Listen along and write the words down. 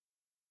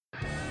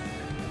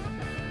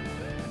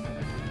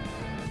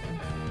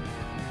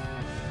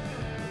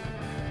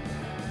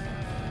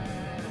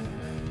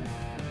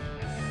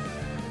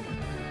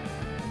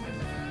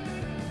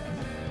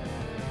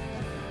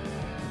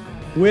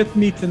with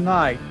me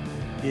tonight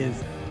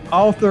is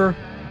author,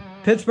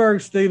 Pittsburgh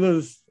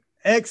Steelers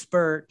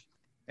expert,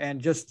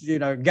 and just,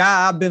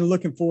 guy I've been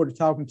looking forward to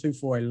talking to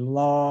for a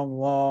long,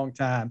 long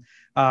time.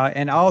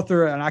 And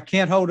author, and I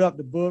can't hold up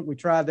the book. We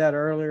tried that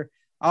earlier.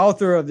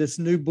 Author of this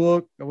new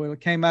book, well,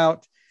 it came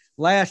out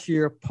last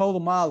year,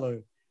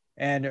 Polamalu.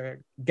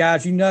 And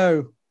guys,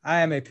 I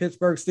am a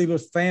Pittsburgh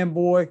Steelers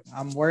fanboy.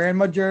 I'm wearing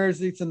my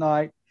jersey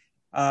tonight.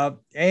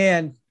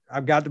 And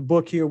I've got the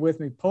book here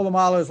with me.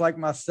 Polamalu is like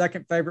my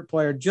second favorite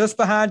player, just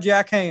behind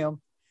Jack Ham.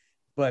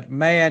 But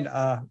man,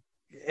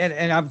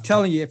 and I'm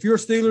telling you, if you're a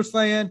Steelers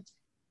fan,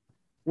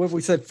 what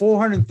we said,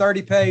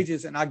 430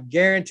 pages, and I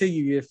guarantee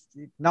you, if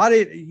not,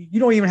 you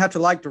don't even have to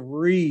like to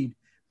read.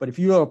 But if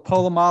you're a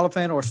Polamalu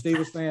fan or a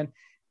Steelers fan,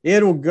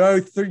 you'll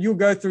go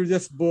through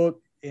this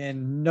book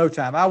in no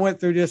time. I went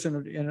through this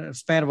in a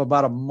span of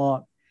about a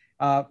month.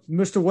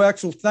 Mr.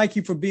 Wexell, thank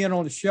you for being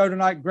on the show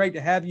tonight. Great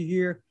to have you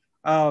here.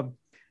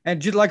 And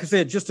just like I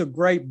said, just a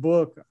great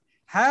book.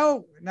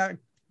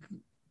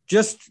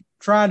 Just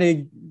trying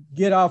to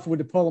get off with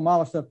the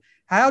Polamalu stuff.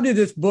 How did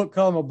this book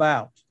come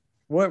about?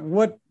 What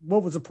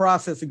was the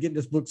process of getting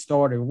this book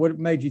started? What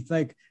made you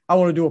think I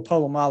want to do a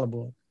Polamalu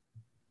book?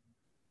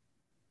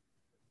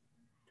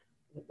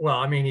 Well,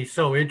 I mean, he's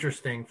so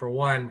interesting. For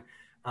one,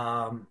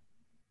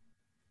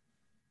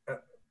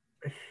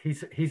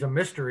 he's a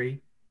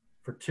mystery.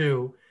 For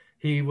two,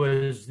 he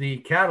was the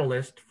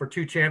catalyst for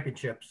 2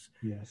 championships.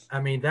 Yes.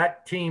 I mean,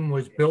 that team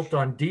was built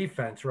on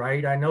defense,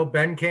 right? I know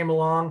Ben came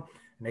along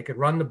and they could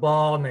run the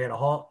ball and they had a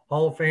Hall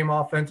of Fame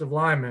offensive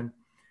lineman,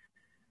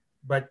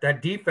 but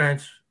that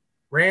defense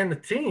ran the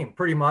team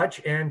pretty much.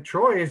 And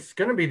Troy is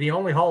going to be the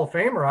only Hall of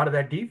Famer out of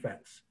that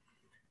defense.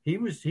 He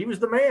was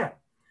the man.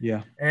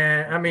 Yeah.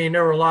 And I mean,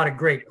 there were a lot of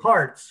great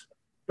parts,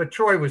 but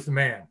Troy was the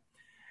man.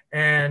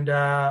 And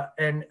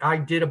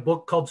I did a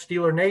book called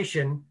Steeler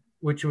Nation,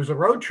 which was a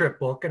road trip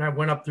book. And I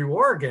went up through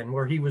Oregon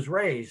where he was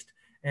raised,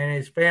 and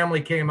his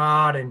family came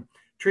out and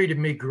treated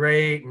me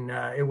great. And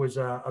it was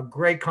a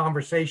great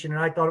conversation.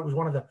 And I thought it was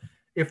one of the,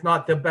 if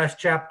not the best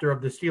chapter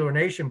of the Steeler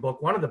Nation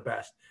book, one of the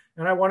best.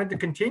 And I wanted to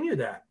continue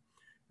that.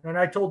 And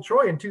I told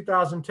Troy in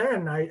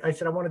 2010, I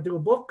said, I want to do a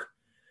book.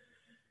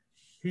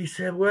 He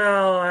said,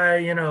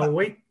 well,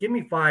 wait, give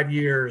me 5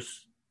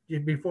 years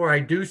before I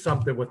do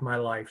something with my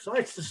life. So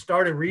I just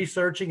started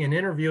researching and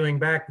interviewing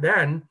back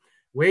then,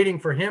 waiting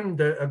for him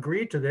to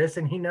agree to this.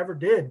 And he never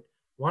did.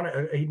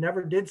 He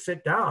never did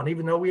sit down,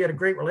 even though we had a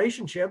great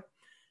relationship.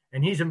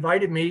 And he's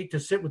invited me to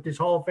sit with this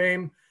Hall of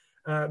Fame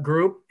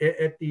group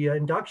at the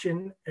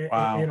induction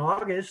in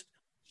August.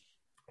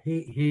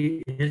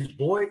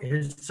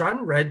 His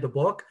son read the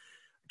book.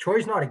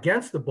 Troy's not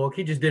against the book.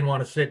 He just didn't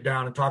want to sit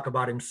down and talk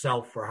about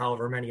himself for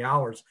however many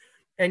hours.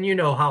 And you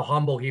know how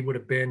humble he would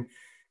have been.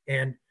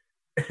 And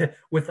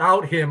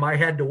without him, I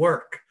had to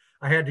work.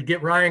 I had to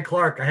get Ryan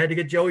Clark. I had to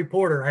get Joey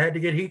Porter. I had to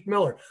get Heath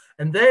Miller.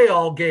 And they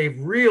all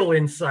gave real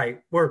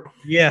insight where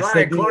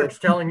Ryan Clark's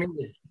telling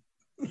me,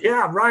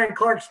 Ryan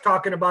Clark's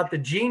talking about the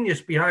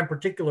genius behind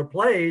particular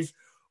plays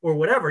or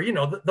whatever,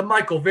 the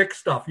Michael Vick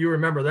stuff. You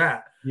remember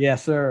that?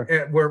 Yes,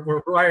 sir. Where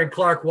Ryan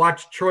Clark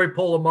watched Troy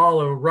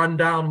Polamalu run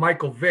down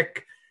Michael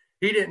Vick.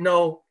 He didn't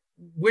know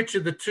which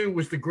of the two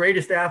was the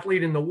greatest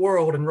athlete in the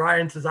world. And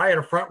Ryan says, I had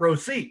a front row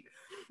seat.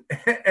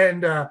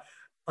 And,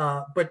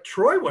 but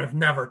Troy would have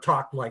never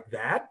talked like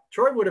that.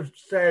 Troy would have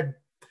said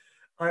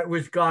it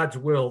was God's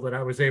will that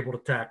I was able to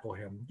tackle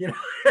him.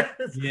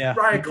 Yeah.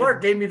 Ryan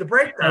Clark gave me the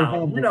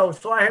breakdown,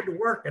 so I had to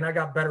work and I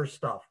got better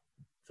stuff.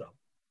 So,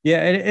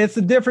 yeah, and it's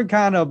a different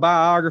kind of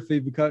biography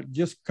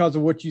because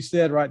of what you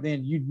said right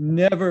then. You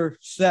never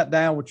sat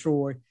down with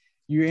Troy.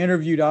 You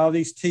interviewed all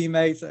these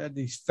teammates,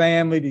 these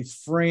family, these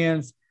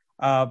friends.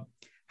 How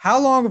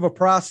long of a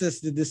process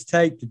did this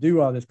take to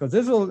do all this? Because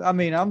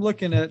I'm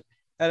looking at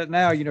it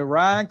now,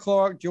 Ryan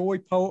Clark, Joey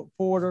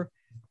Porter,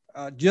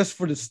 just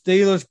for the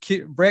Steelers,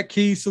 Brett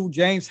Kiesel,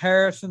 James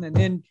Harrison, and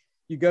then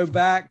you go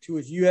back to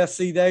his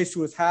USC days,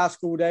 to his high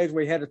school days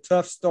where he had a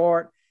tough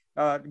start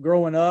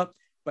growing up.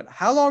 But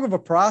how long of a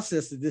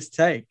process did this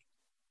take?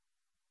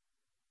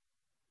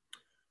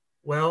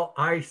 Well,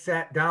 I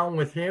sat down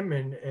with him,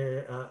 and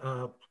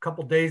a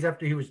couple days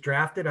after he was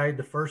drafted, I had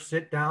the first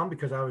sit down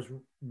because I was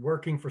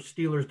working for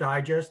Steelers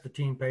Digest, the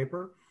team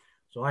paper.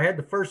 So I had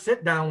the first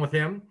sit down with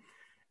him.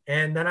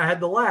 And then I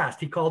had the last.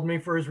 He called me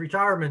for his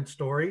retirement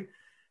story.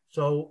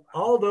 So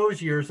all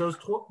those years,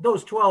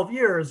 those 12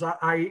 years,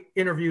 I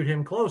interviewed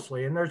him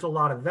closely. And there's a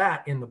lot of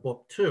that in the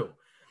book too.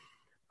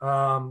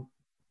 How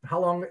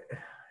long,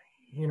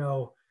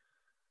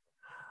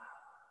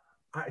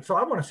 so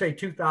I want to say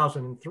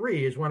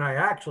 2003 is when I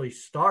actually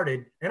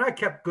started. And I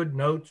kept good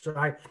notes.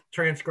 I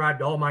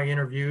transcribed all my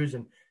interviews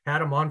and had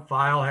them on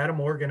file, had them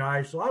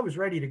organized. So I was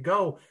ready to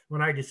go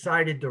when I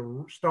decided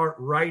to start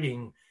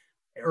writing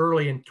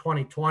early in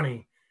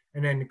 2020,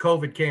 and then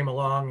COVID came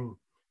along and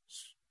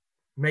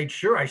made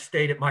sure I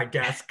stayed at my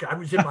desk. I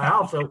was in my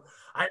house, so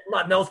I had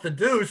nothing else to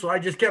do, so I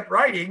just kept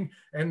writing,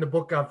 and the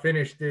book got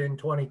finished in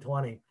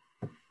 2020.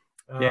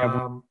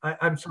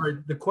 I'm sorry,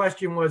 the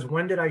question was,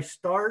 when did I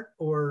start?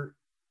 Or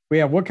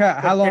Yeah, how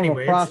But long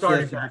anyway, a it process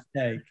started did back.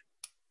 this take?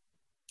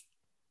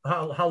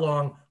 How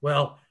long?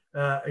 Well,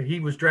 he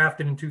was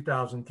drafted in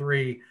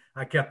 2003.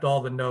 I kept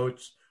all the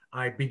notes.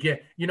 I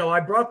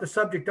brought the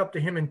subject up to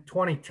him in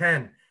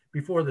 2010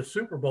 before the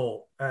Super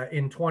Bowl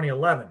in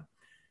 2011.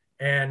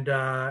 And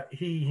I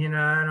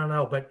don't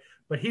know, but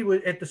he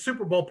was at the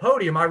Super Bowl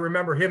podium. I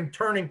remember him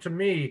turning to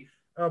me.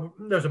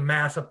 There's a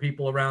mass of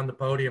people around the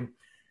podium.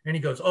 And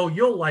he goes, "Oh,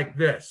 you'll like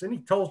this." And he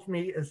told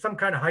me some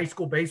kind of high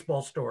school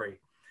baseball story.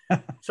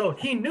 So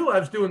he knew I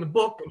was doing the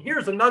book. And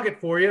here's a nugget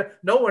for you.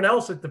 No one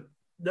else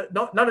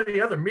none of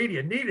the other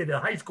media needed a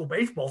high school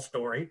baseball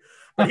story,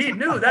 but he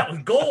knew that was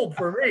gold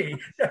for me.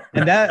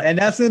 And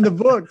that's in the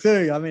book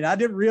too. I mean, I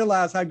didn't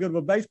realize how good of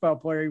a baseball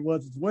player he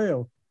was as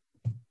well.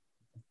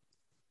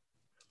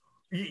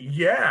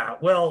 Yeah,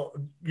 well,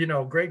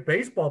 great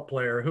baseball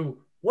player who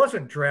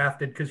wasn't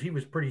drafted because he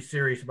was pretty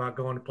serious about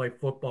going to play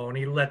football, and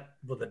he left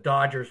with the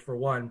Dodgers for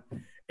one,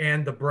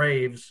 and the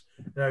Braves.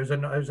 There was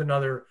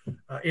another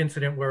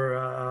incident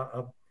where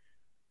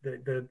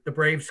the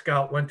Brave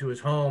scout went to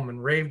his home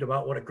and raved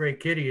about what a great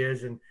kid he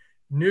is, and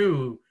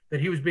knew that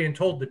he was being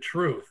told the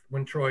truth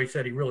when Troy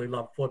said he really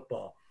loved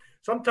football.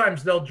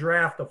 Sometimes they'll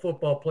draft a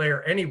football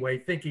player anyway,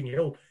 thinking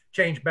he'll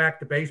change back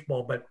to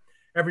baseball, but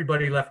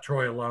everybody left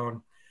Troy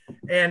alone.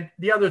 And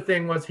the other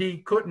thing was he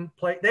couldn't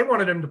play. They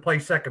wanted him to play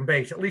second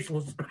base. At least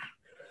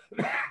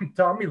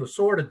Tommy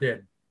Lasorda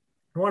did.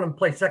 They wanted him to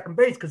play second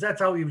base because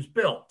that's how he was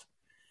built.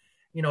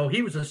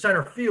 He was a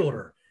center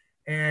fielder,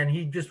 and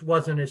he just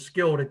wasn't as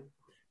skilled.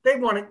 They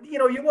wanted,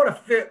 you want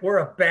to fit where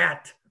a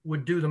bat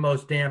would do the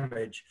most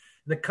damage.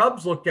 The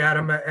Cubs looked at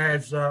him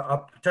as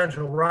a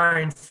potential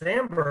Ryan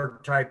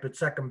Sandberg type at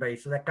second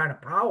base, so that kind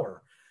of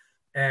power.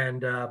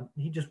 And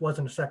he just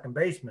wasn't a second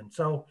baseman.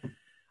 So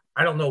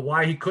I don't know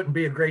why he couldn't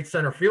be a great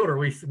center fielder.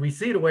 We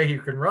see the way he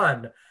can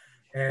run.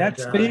 And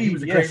That's speed. He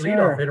was a great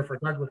leadoff hitter for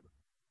Douglas.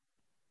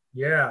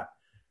 Yeah.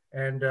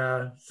 And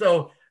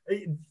so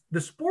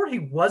the sport he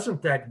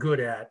wasn't that good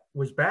at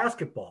was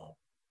basketball,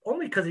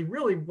 only because he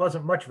really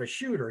wasn't much of a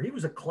shooter. He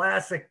was a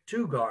classic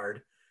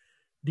two-guard,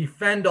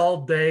 defend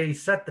all day,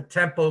 set the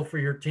tempo for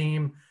your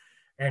team,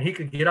 and he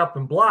could get up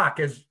and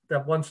block, as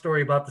that one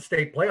story about the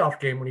state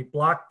playoff game when he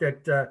blocked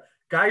that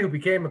guy who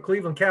became a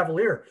Cleveland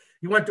Cavalier.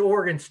 He went to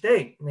Oregon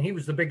State, and he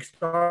was the big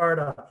star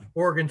at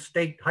Oregon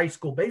State high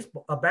school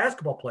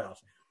basketball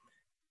playoffs.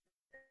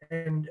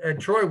 And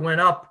Troy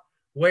went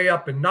way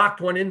up, and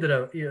knocked one into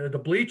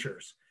the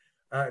bleachers,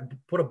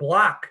 put a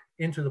block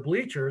into the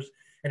bleachers,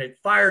 and it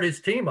fired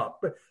his team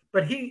up.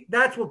 But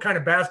that's what kind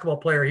of basketball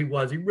player he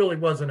was. He really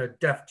wasn't a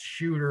deft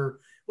shooter,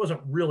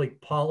 wasn't really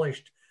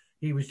polished.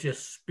 He was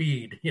just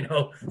speed,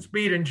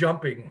 speed and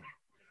jumping.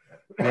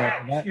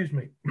 Yeah, excuse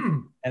me.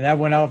 And that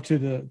went off to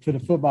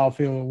the football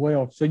field as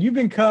well. So you've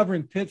been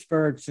covering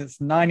Pittsburgh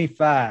since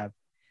 '95.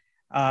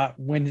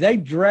 When they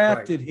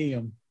drafted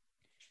him,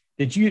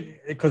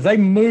 because they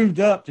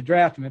moved up to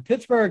draft him, and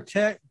Pittsburgh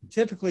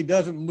typically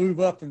doesn't move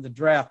up in the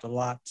draft a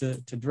lot to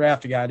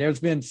draft a guy. There's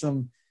been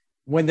some,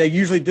 when they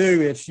usually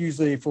do, it's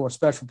usually for a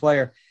special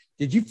player.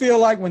 Did you feel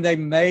like when they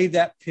made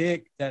that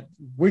pick that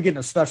we're getting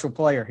a special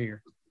player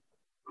here?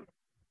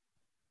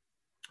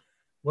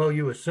 Well,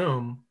 you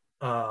assume.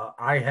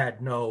 I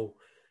had no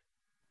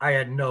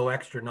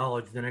extra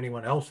knowledge than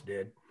anyone else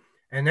did.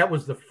 And that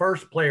was the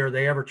first player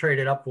they ever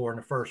traded up for in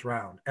the first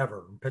round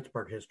ever in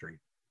Pittsburgh history.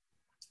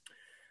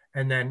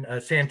 And then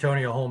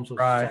Santonio Holmes was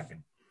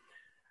second.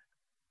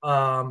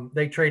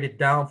 They traded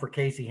down for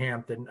Casey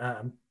Hampton.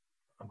 I'm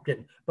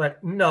kidding.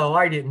 But no,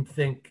 I didn't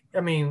think,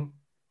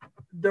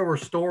 there were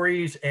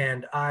stories,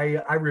 and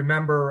I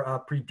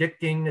remember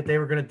predicting that they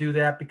were going to do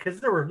that because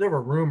there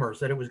were rumors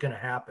that it was going to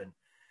happen.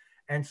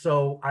 And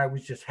so I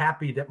was just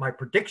happy that my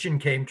prediction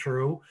came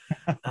true.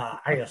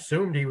 I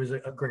assumed he was a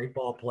great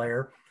ball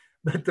player.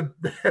 But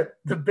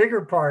the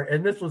bigger part,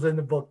 and this was in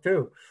the book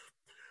too,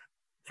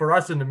 for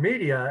us in the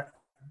media,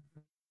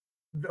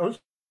 those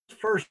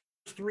first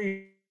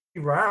 3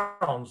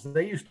 rounds,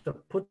 they used to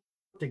put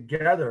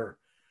together,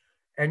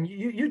 and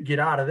you'd get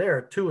out of there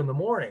at 2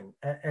 a.m.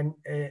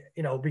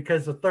 and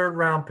because the third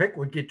round pick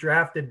would get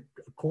drafted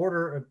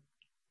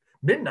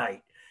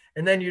midnight.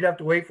 And then you'd have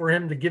to wait for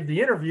him to give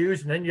the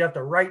interviews, and then you have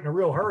to write in a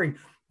real hurry.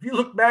 If you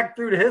look back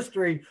through the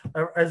history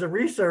as a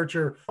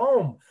researcher,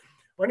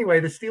 Well,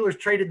 anyway, the Steelers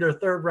traded their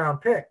third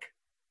round pick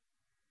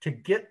to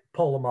get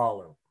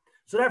Polamalu.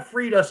 So that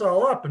freed us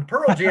all up, and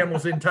Pearl Jam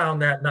was in town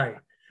that night.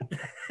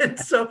 And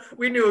so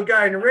we knew a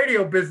guy in the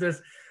radio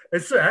business.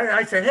 And so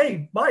I said,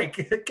 "Hey,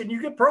 Mike, can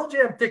you get Pearl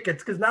Jam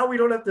tickets? Because now we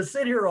don't have to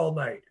sit here all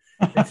night."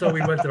 And so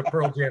we went to the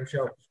Pearl Jam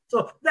show.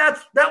 So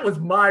that was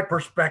my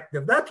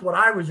perspective. That's what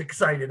I was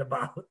excited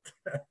about.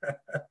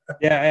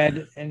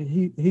 Yeah, and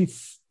he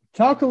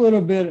talked a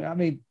little bit,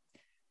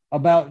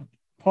 about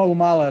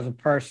Polamalu as a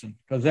person,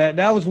 because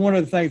that was one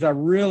of the things I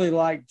really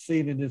liked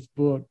seeing in this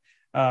book.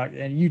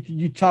 And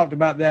you talked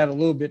about that a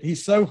little bit.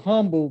 He's so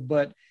humble,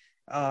 but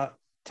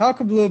talk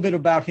a little bit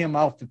about him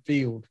off the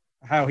field,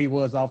 how he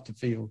was off the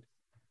field.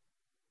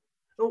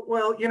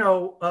 Well,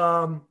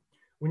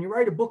 when you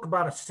write a book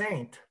about a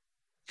saint,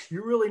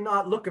 you're really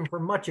not looking for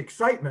much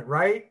excitement,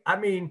 right? I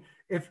mean,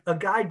 if a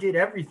guy did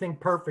everything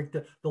perfect,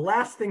 the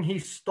last thing he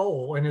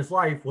stole in his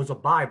life was a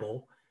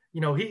Bible.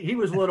 You know, he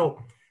was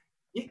little.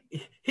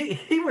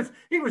 He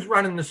was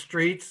running the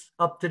streets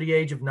up to the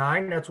age of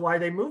 9. That's why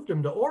they moved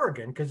him to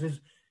Oregon, because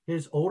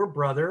his older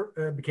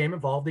brother became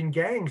involved in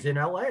gangs in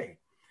L.A.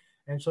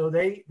 And so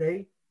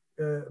they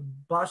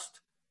bust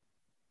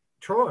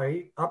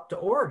Troy up to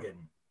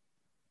Oregon.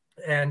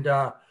 And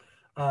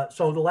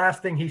so the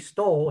last thing he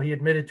stole, he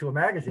admitted to a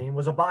magazine,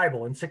 was a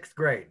Bible in 6th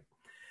grade.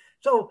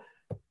 So,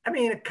 I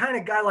mean, a kind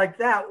of guy like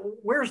that,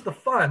 where's the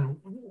fun?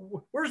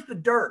 Where's the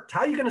dirt?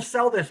 How are you going to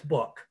sell this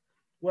book?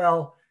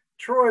 Well,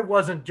 Troy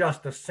wasn't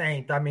just a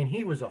saint. I mean,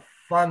 he was a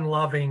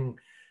fun-loving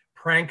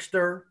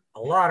prankster, a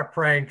lot of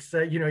pranks.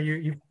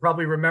 You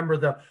probably remember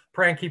the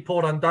prank he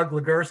pulled on Doug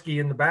Legursky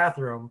in the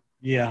bathroom.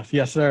 Yeah,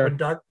 yes, sir. When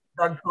Doug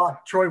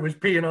thought Troy was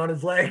peeing on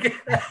his leg.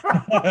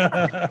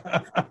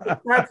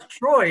 That's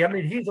Troy. I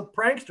mean, he's a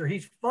prankster.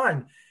 He's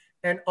fun.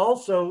 And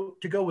also,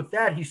 to go with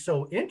that, he's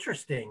so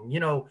interesting. You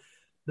know,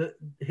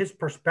 his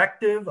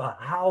perspective,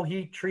 how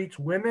he treats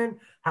women,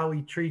 how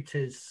he treats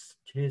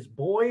his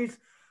boys,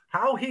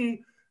 how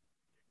he,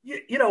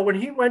 when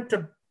he went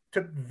to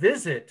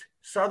visit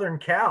Southern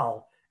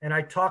Cal, and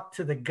I talked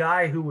to the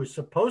guy who was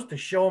supposed to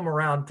show him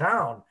around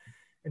town,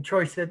 and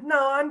Troy said,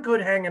 "No, I'm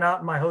good hanging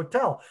out in my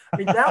hotel." I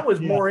mean, that was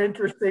more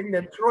interesting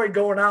than Troy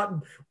going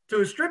out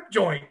to a strip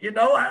joint.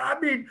 I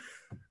mean,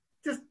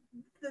 just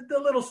the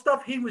little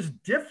stuff. He was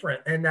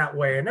different in that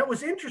way. And that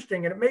was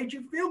interesting. And it made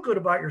you feel good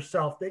about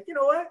yourself that, you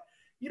know what?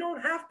 You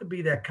don't have to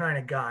be that kind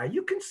of guy.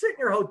 You can sit in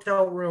your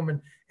hotel room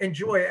and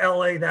enjoy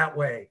LA that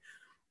way.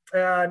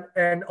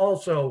 And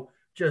also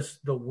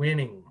just the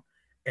winning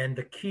and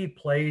the key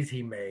plays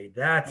he made.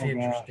 That's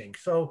interesting.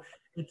 Gosh. So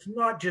it's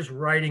not just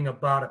writing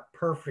about a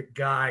perfect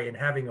guy and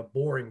having a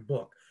boring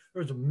book.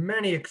 There's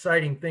many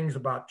exciting things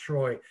about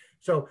Troy.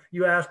 So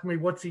you asked me,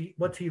 what's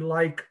he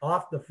like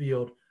off the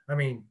field? I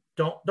mean,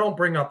 don't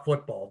bring up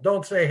football.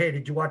 Don't say, "Hey,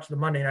 did you watch the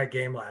Monday night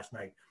game last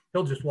night?"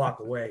 He'll just walk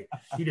away.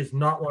 He does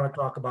not want to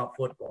talk about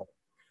football.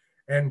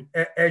 And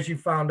as you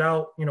found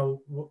out,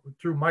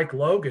 through Mike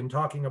Logan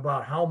talking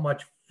about how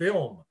much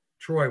film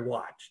Troy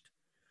watched.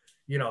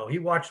 He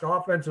watched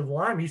offensive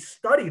line. He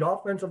studied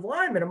offensive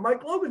linemen. And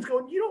Mike Logan's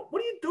going,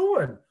 what are you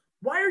doing?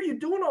 Why are you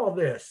doing all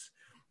this?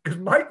 Because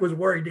Mike was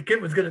worried the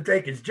kid was going to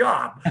take his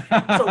job.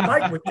 So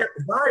Mike would keep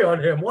his eye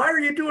on him. Why are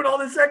you doing all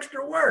this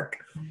extra work?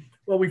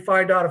 Well, we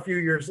find out a few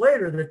years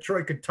later that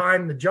Troy could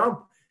time the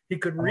jump. He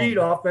could read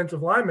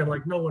offensive linemen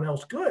like no one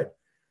else could.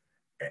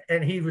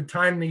 And he would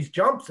time these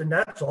jumps, and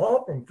that's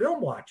all from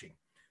film watching.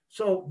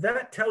 So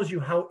that tells you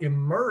how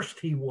immersed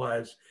he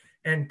was.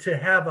 And to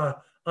have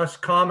us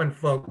common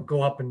folk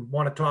go up and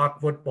want to talk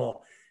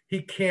football,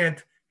 he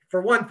can't.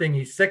 For one thing,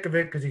 he's sick of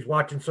it because he's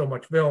watching so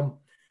much film.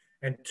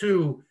 And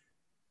two,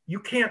 you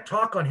can't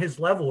talk on his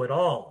level at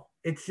all.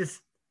 It's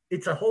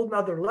a whole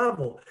nother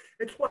level.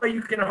 It's why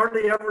you can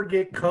hardly ever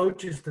get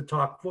coaches to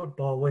talk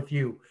football with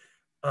you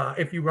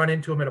if you run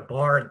into them at a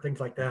bar and things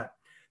like that.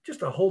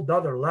 Just a whole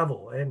nother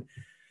level. And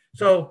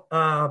so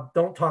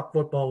don't talk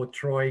football with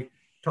Troy.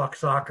 Talk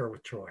soccer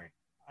with Troy.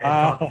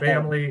 And talk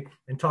family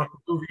and talk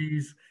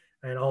movies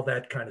and all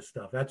that kind of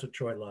stuff. That's what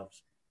Troy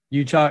loves.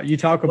 You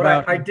talk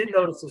about. I did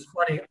notice is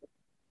funny.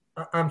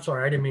 I'm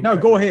sorry, I didn't mean. No,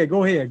 go ahead.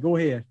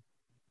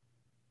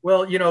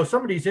 Well,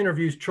 some of these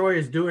interviews Troy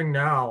is doing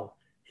now,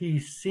 he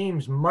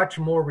seems much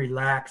more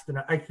relaxed. And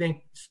I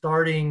think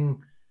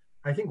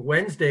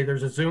Wednesday,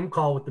 there's a Zoom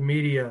call with the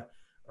media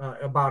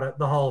about it.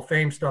 The Hall of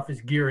Fame stuff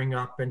is gearing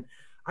up. And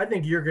I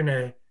think you're going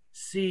to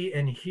see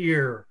and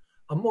hear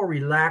a more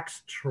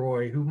relaxed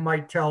Troy who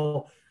might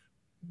tell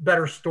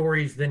better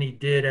stories than he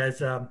did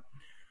as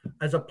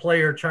a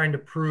player, trying to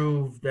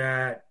prove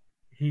that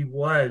he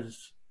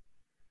was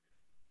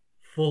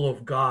full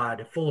of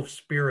God, full of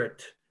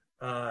spirit,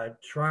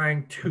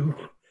 trying to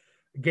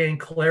gain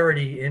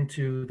clarity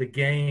into the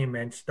game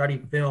and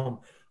study film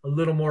a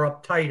little more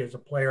uptight as a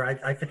player.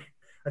 I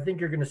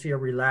think you're going to see a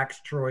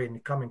relaxed Troy in the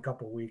coming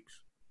couple of weeks.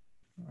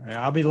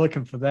 I'll be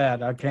looking for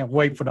that. I can't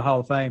wait for the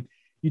Hall of Fame.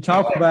 You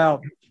talk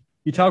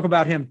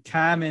about him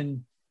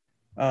timing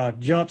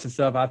jumps and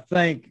stuff. I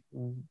think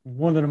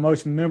one of the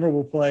most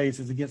memorable plays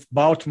is against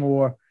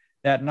Baltimore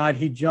that night.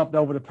 He jumped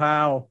over the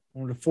pile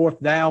on the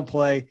 4th down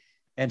play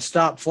and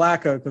stopped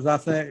Flacco, because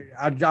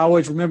I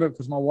always remember it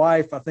because my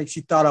wife, I think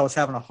she thought I was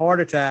having a heart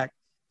attack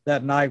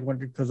that night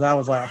because I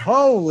was like,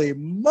 holy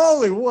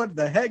moly, what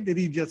the heck did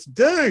he just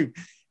do?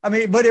 I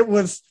mean, but it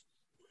was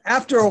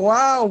after a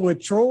while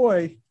with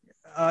Troy,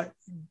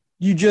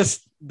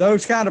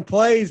 those kind of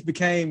plays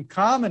became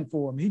common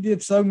for him. He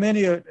did so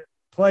many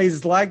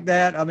plays like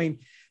that. I mean,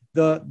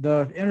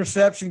 the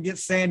interception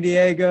against San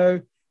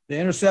Diego, the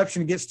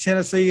interception against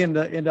Tennessee in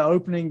the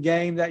opening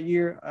game that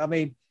year. I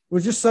mean, it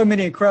was just so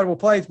many incredible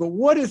plays. But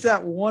what is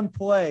that one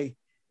play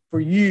for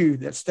you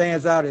that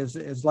stands out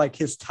as like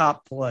his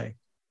top play?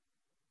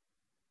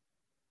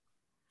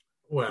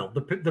 Well,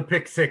 the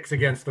pick six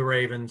against the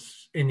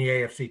Ravens in the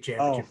AFC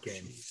Championship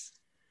game.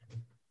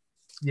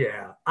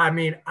 Yeah. I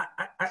mean,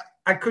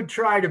 I could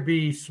try to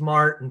be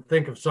smart and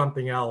think of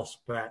something else,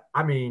 but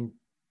I mean,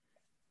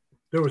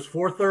 there was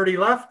 4:30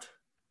 left.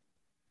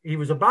 He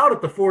was about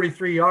at the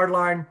 43-yard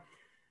line.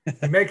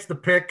 He makes the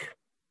pick,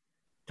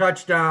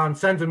 touchdown,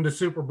 sends him to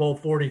Super Bowl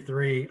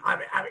 43. I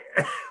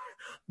mean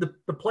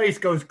the place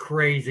goes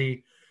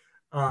crazy.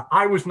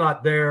 I was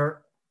not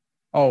there.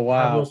 Oh,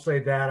 I will wow. say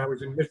that. I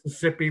was in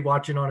Mississippi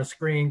watching on a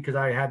screen because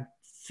I had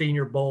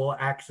Senior Bowl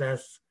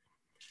access.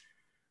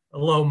 A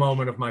low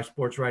moment of my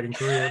sports writing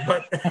career,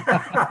 but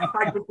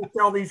I get to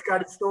tell these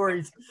kind of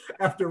stories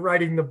after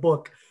writing the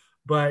book.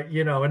 But,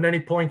 and then he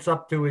points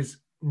up to his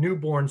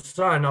newborn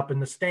son up in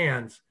the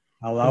stands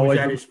I'll who was always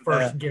at remember his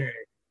first that. game.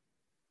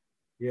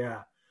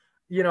 Yeah.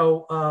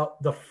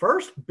 The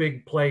first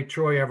big play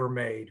Troy ever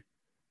made,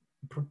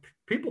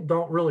 people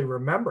don't really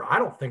remember. I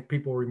don't think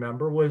people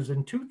remember, was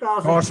in Carson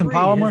 2003, his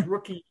Palmer?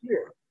 rookie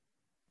year.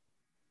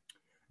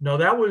 No,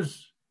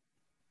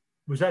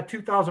 was that That was,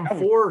 2004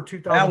 or that was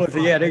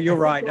 2005? yeah, I you're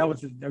think right. That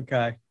was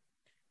okay.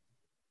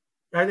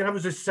 that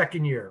was his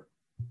second year.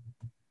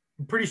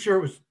 I'm pretty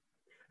sure it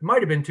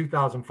might have been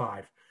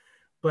 2005.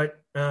 But,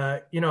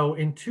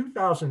 in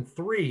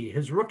 2003,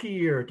 his rookie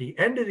year, at the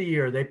end of the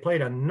year, they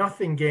played a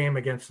nothing game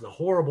against the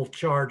horrible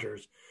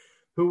Chargers,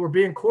 who were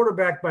being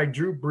quarterbacked by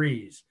Drew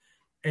Brees.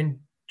 And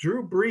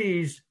Drew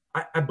Brees,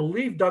 I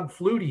believe Doug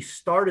Flutie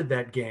started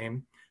that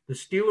game. The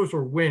Steelers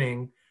were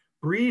winning.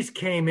 Brees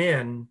came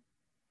in,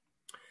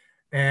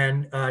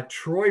 and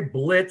Troy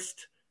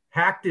blitzed,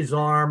 hacked his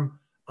arm,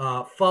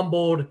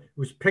 fumbled,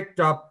 was picked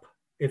up.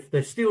 If the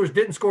Steelers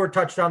didn't score a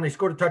touchdown, they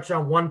scored a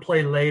touchdown one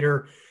play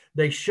later.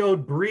 They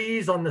showed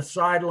Brees on the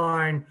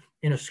sideline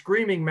in a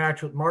screaming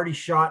match with Marty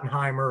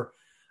Schottenheimer.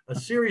 A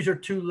series or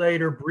two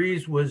later,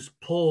 Brees was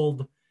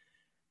pulled.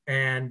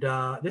 And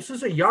this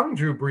is a young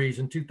Drew Brees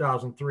in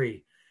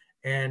 2003.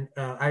 And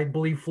I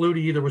believe Flutie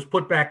either was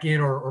put back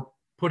in or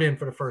put in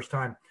for the first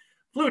time.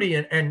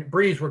 Flutie and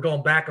Brees were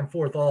going back and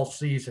forth all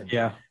season.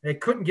 Yeah. They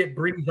couldn't get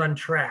Brees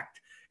untracked.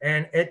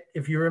 And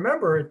if you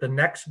remember, at the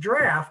next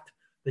draft,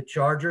 the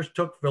Chargers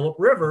took Phillip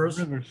Rivers,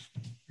 and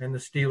the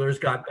Steelers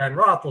got Ben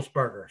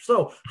Roethlisberger.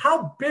 So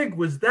how big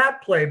was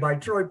that play by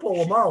Troy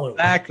Polamalu?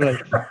 Exactly.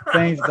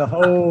 Changed the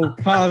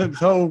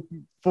whole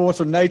force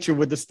of nature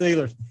with the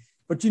Steelers.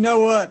 But you know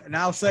what? And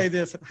I'll say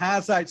this,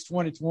 hindsight's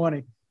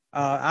 2020.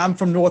 I'm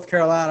from North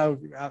Carolina.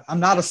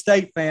 I'm not a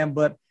State fan,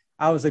 but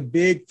I was a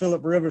big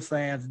Phillip Rivers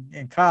fan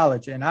in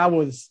college. And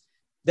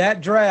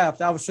that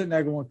draft, I was sitting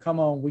there going, come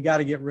on, we got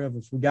to get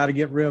Rivers. We got to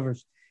get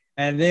Rivers.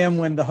 And then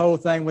when the whole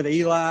thing with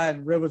Eli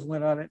and Rivers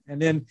went on it, and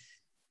then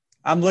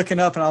I'm looking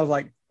up and I was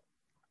like,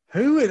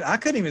 I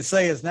couldn't even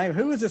say his name.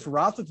 Who is this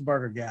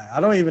Roethlisberger guy?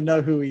 I don't even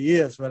know who he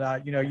is,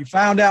 but you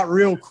found out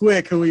real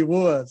quick who he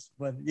was.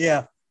 But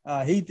yeah,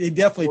 he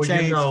definitely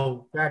changed.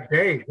 That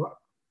day,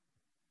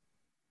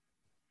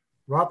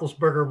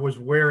 Roethlisberger was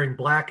wearing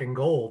black and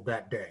gold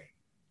that day.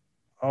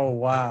 Oh,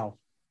 wow.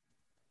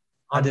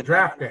 On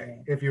draft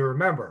day, if you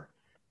remember.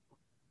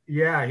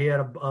 Yeah, he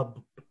had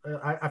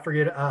I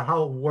forget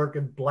how it worked,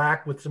 in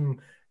black with some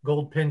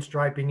gold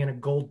pinstriping and a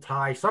gold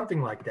tie,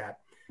 something like that.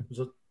 It was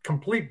a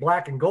complete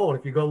black and gold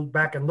if you go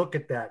back and look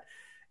at that.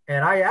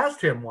 And I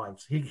asked him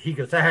once, he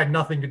goes, that had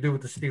nothing to do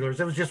with the Steelers.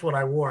 It was just what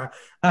I wore.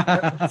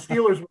 The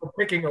Steelers were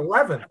picking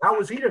 11th. How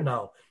was he to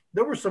know?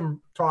 There was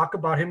some talk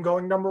about him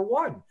going number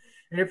 1.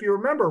 And if you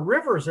remember,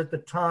 Rivers at the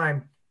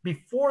time,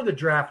 before the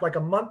draft, like a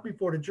month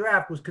before the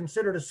draft, was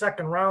considered a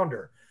second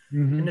rounder.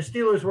 Mm-hmm. And the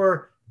Steelers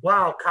were,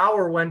 wow,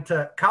 Cowher went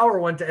to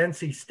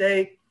NC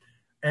State.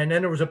 And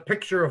then there was a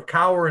picture of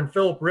Cowher and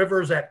Phillip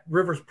Rivers at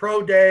Rivers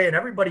Pro Day, and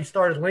everybody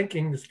started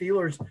linking the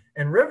Steelers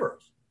and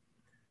Rivers.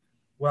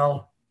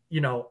 Well,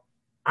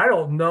 I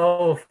don't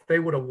know if they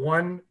would have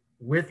won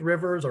with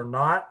Rivers or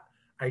not.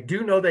 I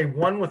do know they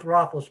won with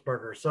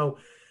Roethlisberger. So,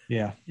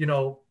 yeah,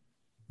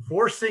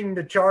 forcing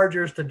the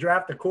Chargers to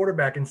draft a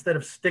quarterback instead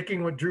of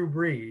sticking with Drew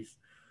Brees,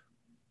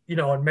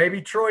 and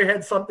maybe Troy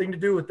had something to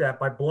do with that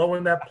by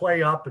blowing that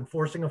play up and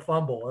forcing a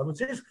fumble.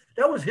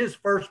 That was his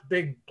first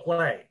big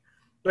play,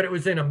 but it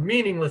was in a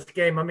meaningless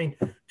game. I mean,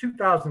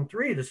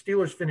 2003, the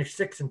Steelers finished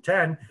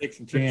 6-10.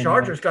 The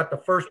Chargers got the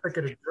first pick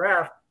of the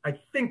draft. I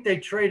think they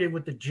traded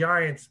with the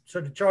Giants.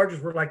 So the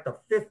Chargers were like the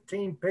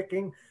 15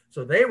 picking.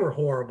 So they were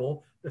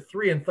horrible, the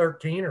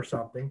 3-13 or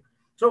something.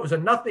 So it was a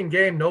nothing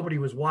game. Nobody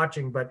was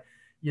watching, but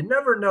you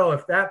never know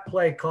if that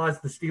play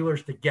caused the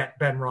Steelers to get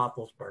Ben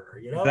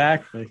Roethlisberger,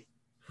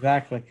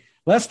 Exactly.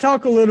 Let's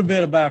talk a little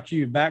bit about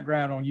you,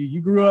 background on you.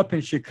 You grew up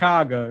in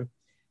Chicago.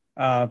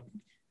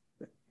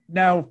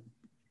 Now,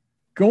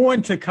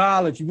 going to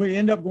college, you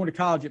end up going to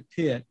college at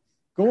Pitt.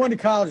 Going to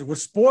college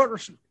was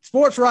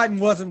sports writing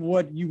wasn't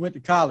what you went to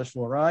college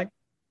for, right?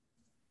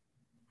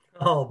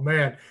 Oh,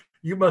 man.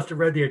 You must have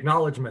read the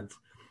acknowledgments.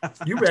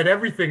 You read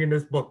everything in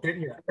this book,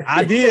 didn't you?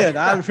 I did.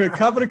 I was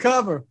cover to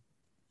cover.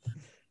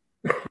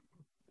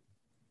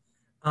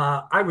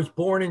 I was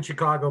born in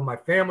Chicago. My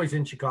family's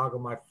in Chicago.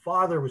 My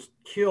father was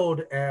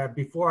killed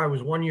before I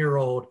was 1 year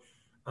old,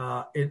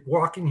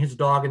 walking his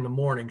dog in the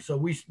morning.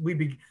 So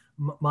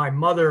my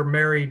mother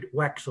married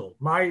Wexell.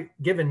 My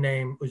given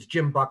name was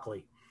Jim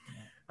Buckley.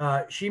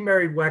 She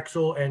married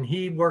Wexell, and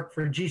he worked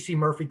for G.C.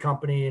 Murphy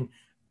Company, and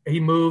he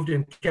moved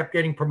and kept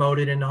getting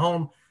promoted. And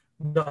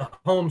the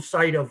home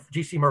site of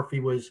G.C.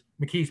 Murphy was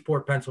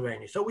McKeesport,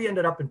 Pennsylvania. So we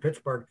ended up in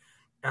Pittsburgh.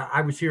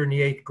 I was here in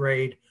the 8th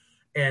grade,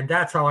 and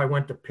that's how I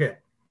went to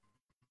Pitt.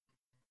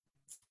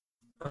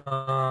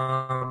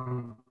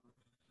 I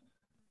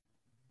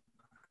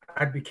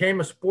became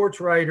a sports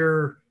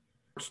writer.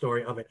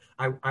 Story of it.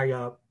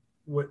 I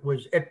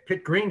was at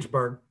Pitt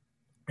Greensburg,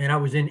 and I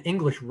was in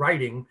English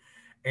writing,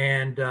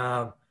 and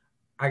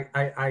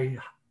I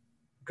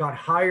got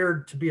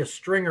hired to be a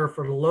stringer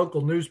for the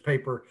local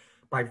newspaper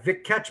by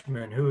Vic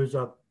Ketchman, who is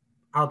a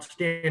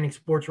outstanding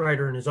sports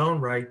writer in his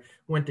own right.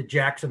 Went to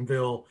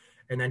Jacksonville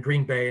and then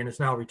Green Bay, and is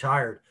now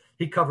retired.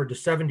 He covered the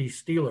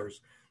 '70s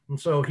Steelers, and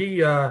so he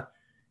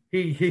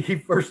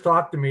first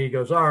talked to me. He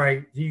goes, "All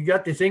right, you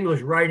got this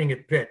English writing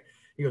at Pitt."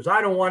 He goes,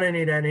 "I don't want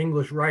any of that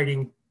English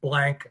writing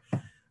blank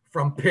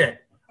from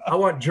Pitt. I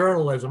want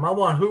journalism. I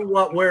want who,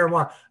 what, where, and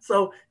what."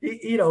 So he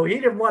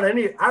didn't want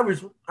any. I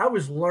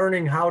was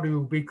learning how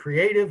to be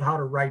creative, how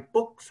to write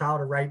books, how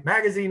to write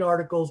magazine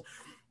articles.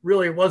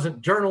 Really, it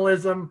wasn't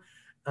journalism,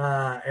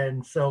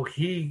 and so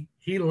he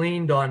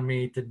leaned on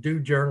me to do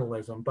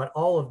journalism. But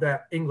all of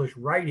that English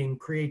writing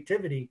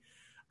creativity,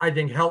 I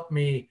think, helped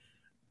me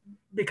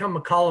become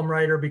a column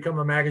writer, become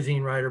a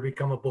magazine writer,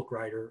 become a book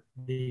writer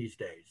these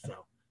days.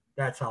 So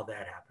that's how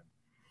that happened.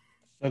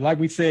 So like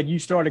we said, you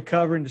started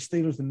covering the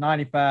Steelers in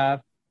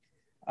 '95.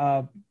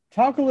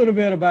 Talk a little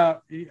bit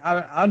about, I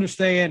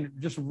understand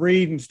just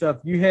reading stuff.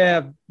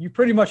 You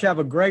pretty much have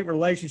a great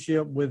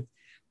relationship with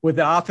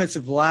the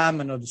offensive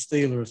linemen of the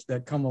Steelers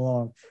that come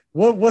along.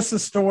 What's the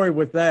story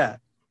with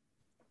that?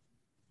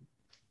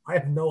 I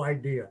have no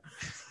idea.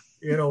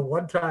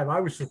 One time I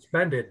was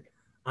suspended.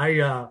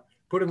 I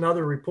put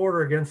another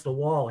reporter against the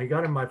wall. He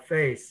got in my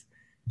face.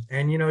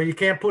 And, you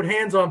can't put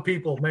hands on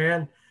people,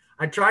 man.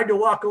 I tried to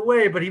walk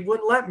away, but he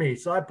wouldn't let me.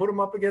 So I put him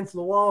up against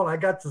the wall, and I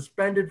got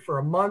suspended for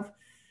a month.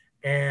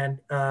 And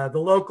the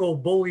local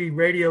bully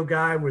radio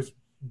guy was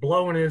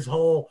blowing his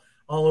hole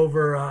all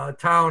over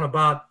town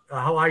about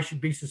how I should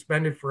be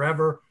suspended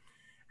forever.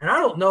 And I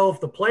don't know if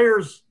the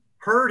players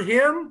heard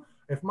him,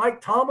 if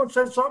Mike Tomlin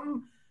said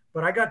something,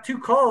 but I got 2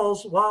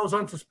 calls while I was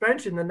on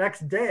suspension the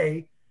next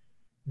day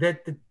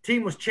that the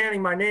team was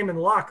chanting my name in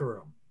the locker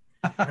room.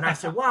 And I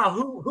said, "Wow,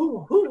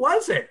 who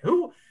was it?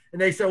 Who?" And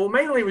they said, "Well,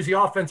 mainly it was the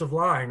offensive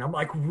line." I'm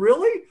like,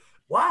 "Really?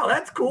 Wow,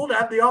 that's cool to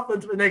have the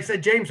offensive." And they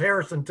said James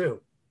Harrison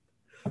too.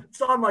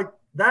 So I'm like,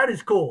 that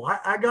is cool.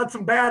 I got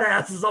some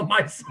badasses on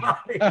my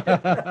side.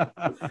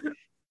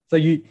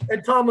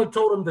 And Tomlin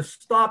told him to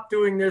stop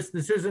doing this.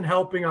 This isn't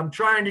helping. I'm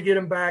trying to get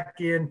him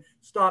back in.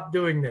 Stop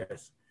doing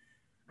this.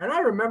 And I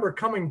remember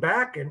coming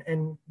back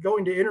and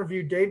going to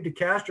interview Dave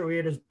DeCastro. He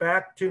had his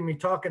back to me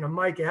talking to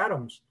Mike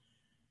Adams.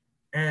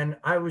 And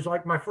I was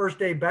like my first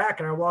day back,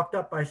 and I walked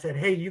up. I said,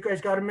 "Hey, you guys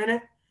got a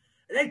minute?"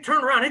 And they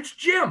turned around. "It's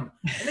Jim."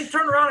 And they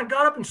turned around and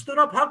got up and stood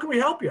up. "How can we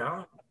help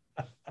you?"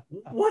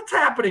 What's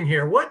happening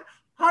here?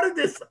 How did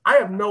this? I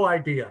have no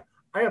idea.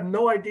 I have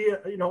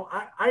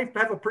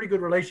a pretty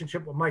good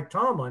relationship with Mike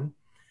Tomlin.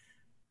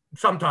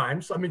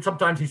 Sometimes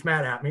he's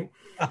mad at me,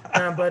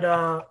 but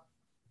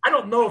I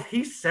don't know if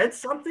he said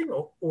something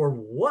or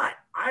what.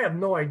 I have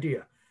no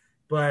idea.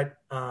 But,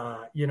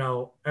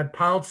 and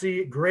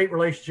Pouncey, great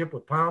relationship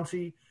with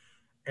Pouncey.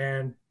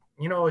 And,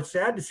 it's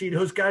sad to see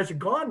those guys are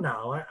gone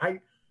now.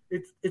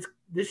 It's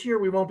this year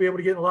we won't be able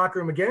to get in the locker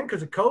room again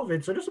because of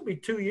COVID. So this will be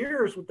 2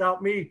 years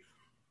without me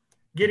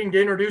getting to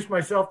introduce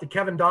myself to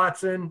Kevin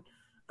Dotson.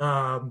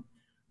 Chukes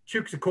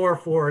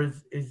Okorafor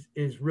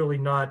is really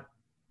not.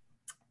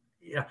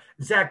 Yeah,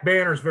 Zach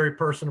Banner is very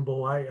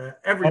personable.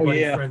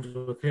 Everybody's friends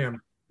with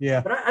him.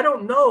 Yeah, but I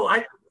don't know.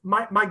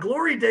 My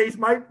glory days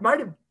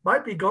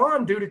might be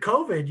gone due to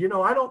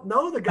COVID. I don't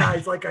know the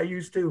guys like I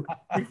used to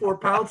before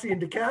Pouncey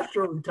and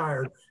DeCastro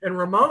retired, and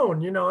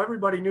Ramon.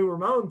 Everybody knew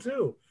Ramon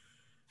too.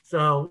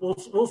 So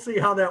we'll see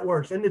how that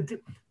works. And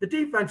the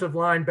defensive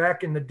line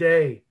back in the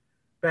day,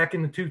 back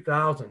in the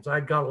 2000s, I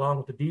got along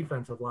with the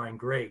defensive line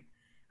great.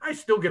 I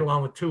still get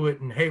along with Tuitt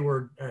and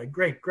Hayward,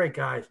 great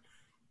guys.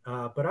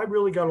 But I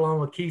really got along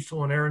with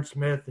Kiesel and Aaron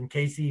Smith and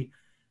Casey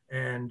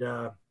and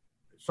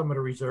some of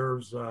the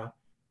reserves.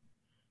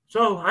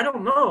 So I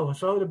don't know.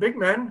 So the big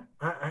men,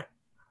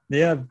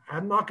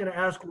 I'm not going to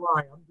ask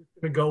why. I'm just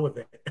going to go with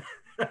it.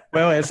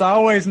 Well, it's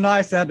always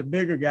nice to have the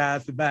bigger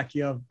guys to back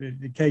you up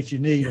in case you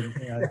need them.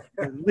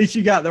 At least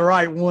you got the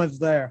right ones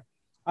there.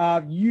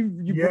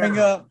 You bring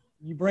up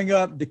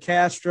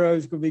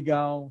DeCastro's going to be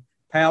gone.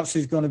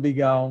 Pouncey's going to be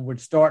gone. We're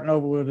starting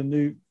over with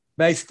a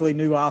basically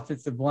new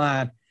offensive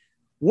line.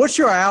 What's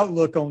your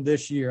outlook on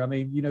this year? I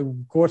mean,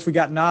 of course, we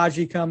got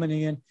Najee coming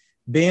in.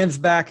 Ben's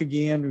back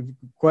again.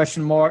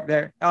 Question mark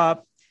there.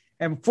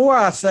 And before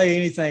I say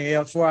anything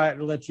else, before I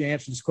let you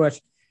answer this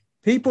question,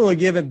 people are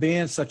giving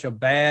Ben such a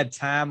bad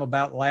time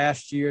about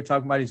last year,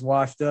 talking about he's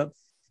washed up.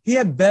 He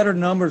had better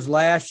numbers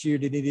last year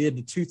than he did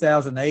the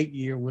 2008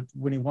 year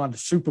when he won the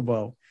Super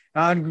Bowl.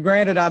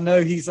 Granted, I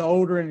know he's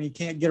older and he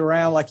can't get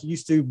around like he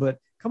used to, but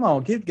come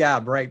on, give the guy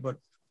a break. But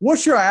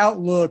what's your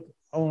outlook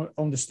on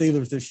the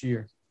Steelers this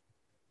year?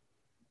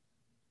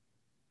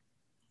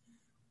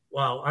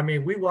 Well, I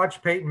mean, we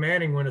watched Peyton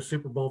Manning win a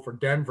Super Bowl for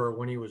Denver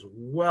when he was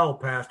well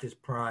past his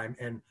prime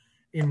and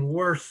in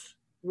worse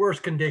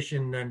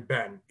condition than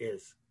Ben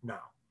is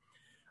now.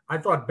 I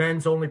thought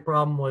Ben's only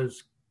problem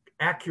was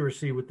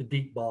accuracy with the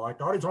deep ball. I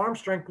thought his arm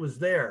strength was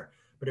there,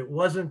 but it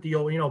wasn't the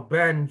old,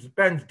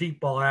 Ben's deep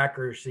ball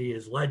accuracy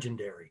is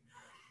legendary.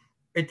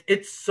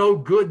 It's so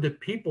good that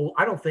people,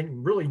 I don't think,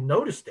 really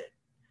noticed it.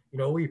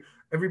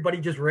 Everybody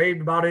just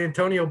raved about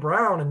Antonio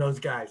Brown and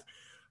those guys.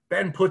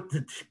 Ben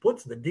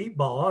puts the deep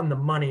ball on the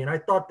money, and I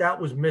thought that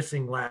was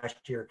missing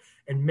last year.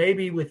 And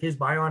maybe with his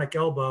bionic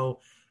elbow,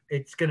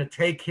 it's going to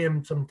take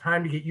him some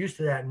time to get used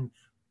to that. And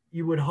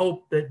you would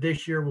hope that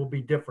this year will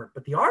be different.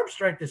 But the arm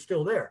strength is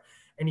still there,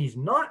 and he's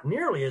not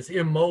nearly as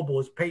immobile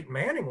as Peyton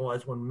Manning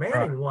was when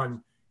Manning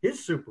won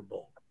his Super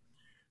Bowl.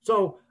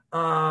 So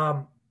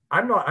I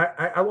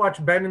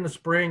watched Ben in the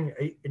spring,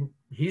 and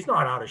he's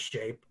not out of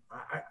shape.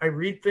 I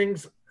read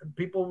things,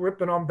 people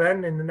ripping on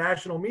Ben in the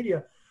national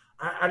media.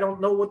 I don't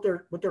know what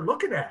they're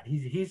looking at.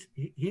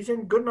 He's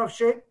in good enough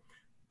shape,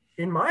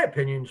 in my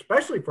opinion,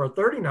 especially for a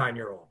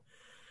 39-year-old.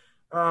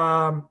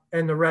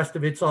 And the rest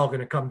of it's all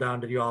going to come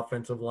down to the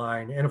offensive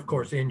line and, of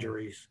course,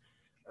 injuries.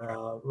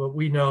 But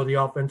we know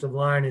the offensive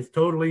line is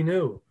totally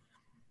new,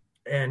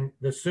 and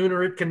the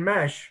sooner it can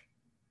mesh,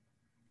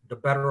 the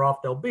better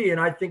off they'll be. And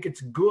I think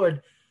it's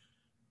good.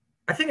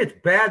 I think it's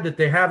bad that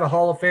they have a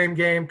Hall of Fame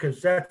game because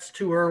that's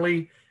too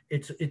early.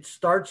 It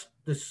starts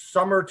the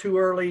summer too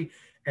early.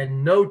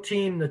 And no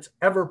team that's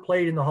ever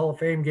played in the Hall of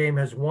Fame game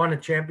has won a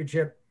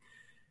championship.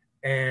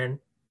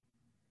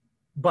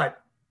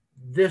 But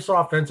this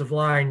offensive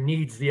line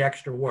needs the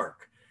extra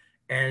work.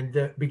 And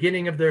the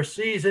beginning of their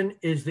season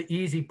is the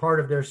easy part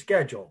of their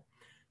schedule.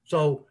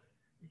 So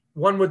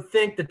one would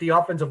think that the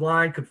offensive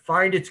line could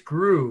find its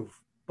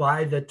groove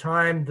by the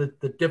time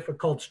that the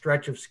difficult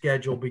stretch of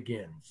schedule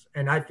begins.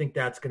 And I think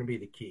that's going to be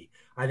the key.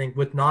 I think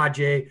with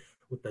Najee,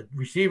 with the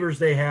receivers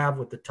they have,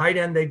 with the tight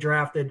end they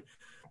drafted,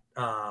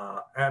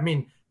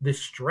 the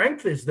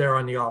strength is there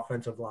on the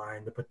offensive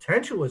line. The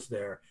potential is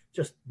there.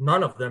 Just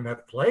none of them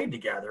have played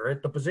together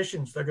at the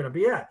positions they're going to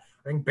be at.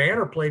 I think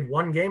Banner played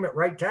one game at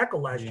right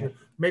tackle last year,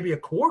 maybe a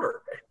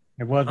quarter.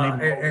 It wasn't even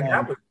and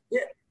that was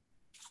it.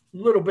 A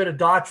little bit of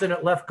Dotson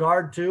at left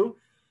guard too.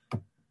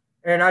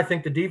 And I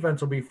think the defense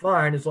will be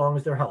fine as long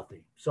as they're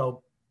healthy.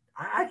 So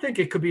I think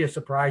it could be a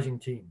surprising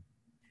team.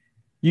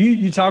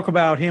 You talk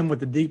about him with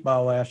the deep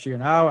ball last year,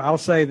 and I'll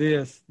say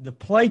this: the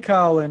play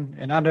calling,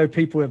 and I know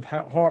people have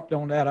harped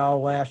on that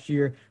all last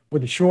year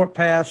with the short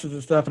passes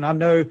and stuff, and I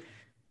know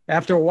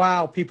after a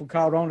while people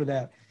caught on to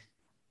that.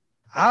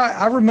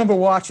 I remember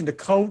watching the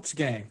Colts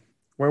game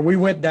where we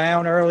went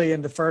down early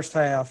in the first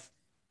half,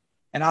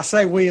 and I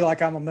say we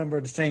like I'm a member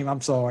of the team.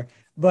 I'm sorry,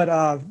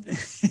 but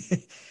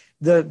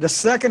the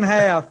second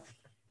half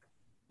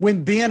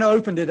when Ben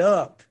opened it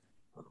up,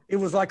 it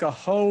was like a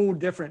whole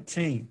different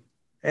team.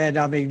 And,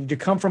 I mean, to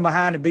come from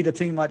behind and beat a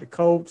team like the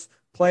Colts,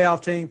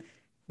 playoff team,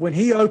 when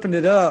he opened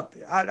it up,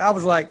 I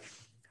was like,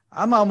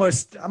 I'm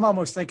almost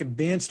thinking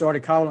Ben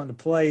started calling the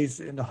plays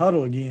in the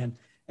huddle again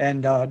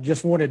and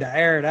just wanted to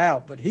air it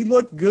out. But he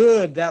looked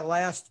good that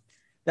last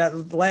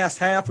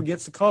half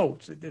against the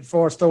Colts as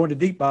far as throwing the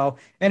deep ball,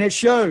 and it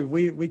showed.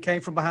 We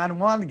came from behind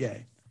and won the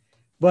game.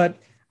 But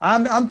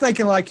I'm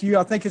thinking like you.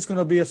 I think it's going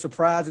to be a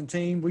surprising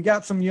team. We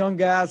got some young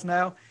guys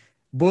now.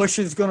 Bush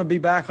is going to be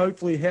back,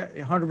 hopefully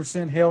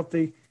 100%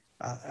 healthy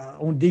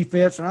on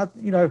defense. And,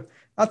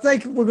 I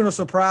think we're going to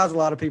surprise a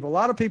lot of people. A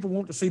lot of people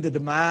want to see the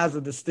demise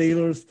of the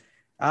Steelers.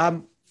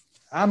 I'm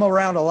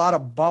around a lot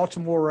of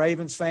Baltimore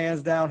Ravens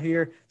fans down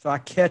here, so I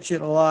catch it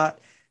a lot.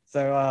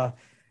 So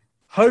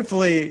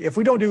hopefully, if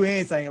we don't do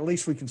anything, at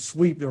least we can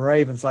sweep the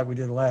Ravens like we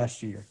did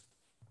last year.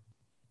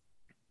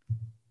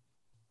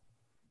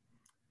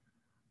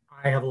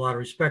 I have a lot of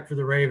respect for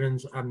the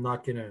Ravens. I'm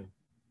not going to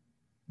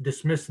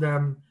dismiss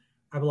them.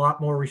 I have a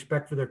lot more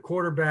respect for their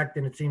quarterback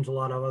than it seems a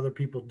lot of other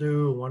people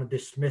do. Want to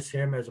dismiss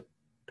him as a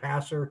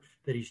passer,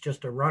 that he's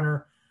just a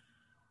runner.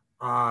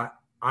 I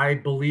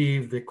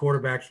believe that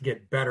quarterbacks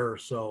get better,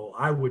 so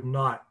I would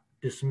not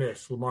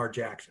dismiss Lamar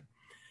Jackson.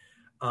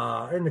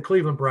 And the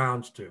Cleveland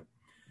Browns too.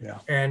 Yeah.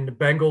 And the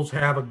Bengals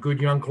have a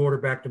good young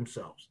quarterback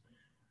themselves.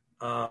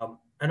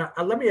 And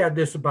let me add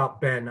this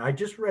about Ben. I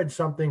just read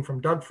something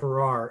from Doug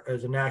Farrar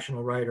as a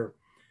national writer,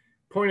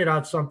 pointed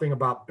out something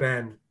about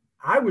Ben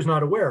I was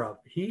not aware of.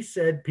 He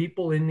said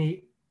people in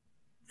the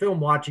film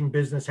watching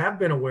business have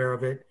been aware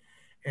of it,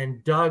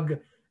 and Doug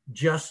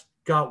just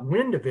got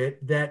wind of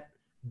it, that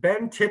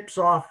Ben tips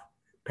off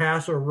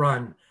pass or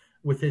run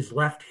with his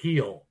left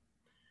heel.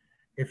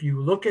 If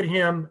you look at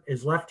him,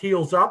 his left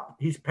heel's up,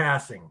 he's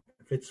passing.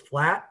 If it's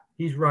flat,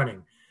 he's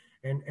running.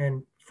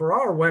 And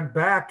Farrar went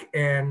back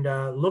and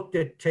looked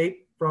at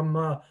tape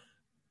from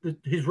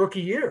his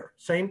rookie year.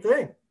 Same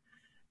thing.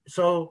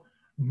 So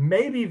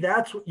maybe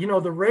that's,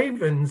 the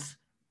Ravens,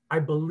 I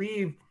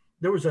believe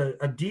there was a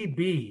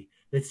DB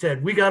that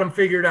said, we got them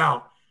figured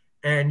out,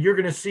 and you're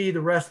going to see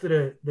the rest of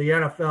the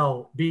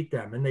NFL beat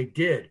them. And they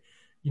did.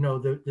 You know,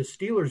 the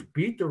Steelers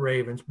beat the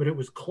Ravens, but it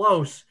was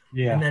close.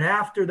 Yeah. And then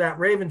after that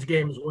Ravens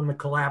game is when the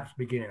collapse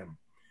began.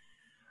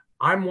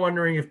 I'm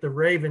wondering if the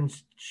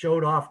Ravens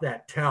showed off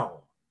that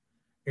tell,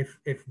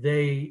 if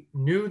they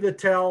knew the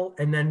tell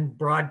and then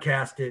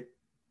broadcast it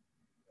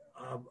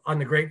on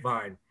the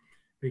grapevine,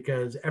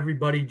 because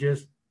everybody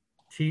just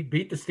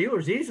beat the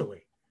Steelers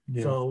easily.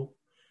 Yeah. So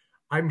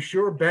I'm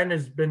sure Ben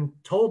has been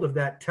told of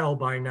that tell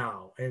by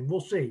now, and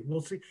we'll see.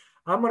 We'll see.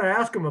 I'm going to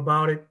ask him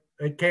about it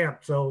at camp,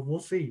 so we'll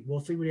see.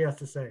 We'll see what he has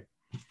to say.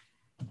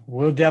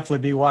 We'll definitely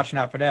be watching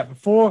out for that.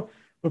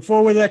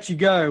 Before we let you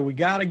go, we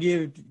got to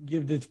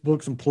give this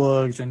book some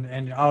plugs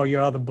and all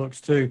your other books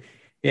too.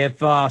 If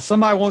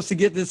somebody wants to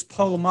get this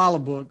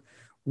Polamalu book,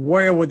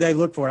 where would they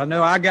look for it? I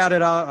know I got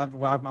it.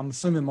 I'm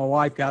assuming my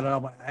wife got it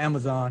on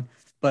Amazon.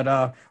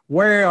 But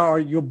where are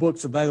your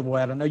books available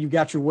at? I know you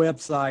got your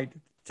website.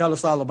 Tell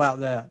us all about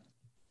that.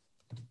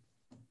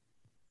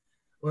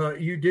 Well,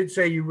 you did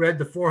say you read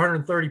the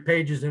 430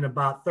 pages in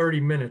about 30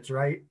 minutes,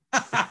 right?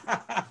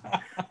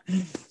 I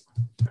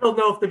don't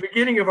know if the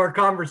beginning of our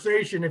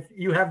conversation, if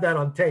you have that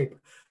on tape.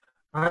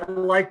 I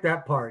like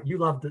that part. You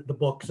loved the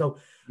book. So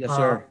yes,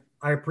 sir.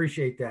 I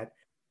appreciate that.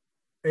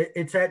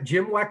 It's at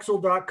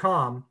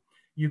jimwexell.com.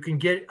 You can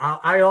get,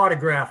 I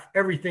autograph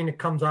everything that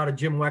comes out of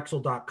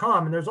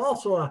jimwexell.com. And there's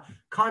also a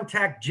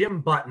contact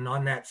Jim button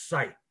on that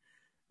site.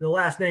 The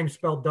last name is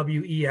spelled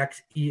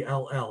Wexell,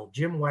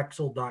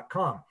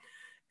 jimwexell.com.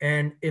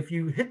 And if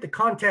you hit the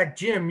contact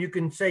Jim, you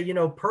can say,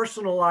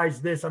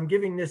 personalize this. I'm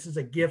giving this as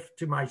a gift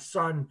to my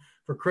son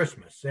for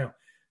Christmas.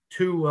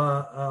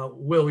 To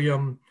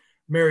William,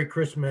 Merry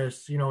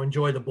Christmas,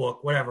 enjoy the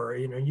book, whatever.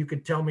 You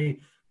could tell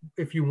me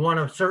if you want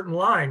a certain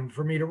line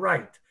for me to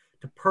write,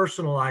 to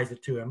personalize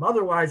it to him.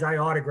 Otherwise, I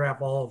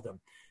autograph all of them.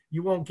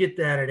 You won't get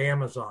that at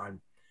Amazon.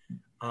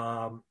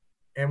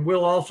 And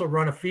we'll also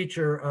run a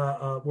feature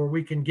where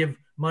we can give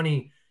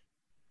money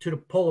to the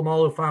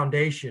Polamalu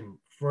Foundation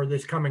for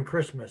this coming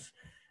Christmas.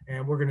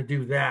 And we're going to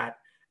do that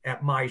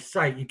at my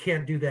site. You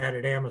can't do that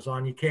at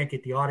Amazon. You can't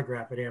get the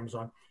autograph at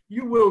Amazon.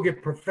 You will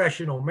get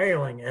professional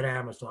mailing at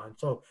Amazon.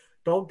 So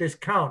don't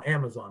discount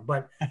Amazon,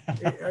 but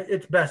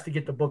it's best to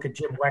get the book at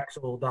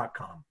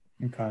jimwexell.com.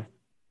 Okay.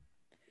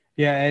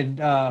 Yeah. And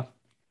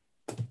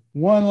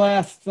one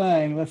last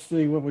thing, let's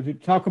see, what would you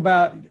talk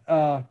about?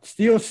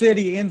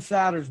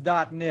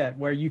 SteelCityInsiders.net,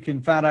 where you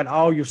can find out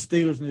all your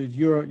Steelers news.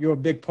 You're a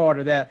big part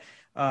of that.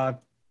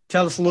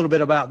 Tell us a little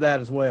bit about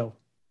that as well.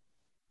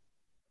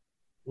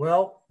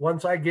 Well,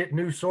 once I get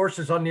new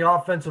sources on the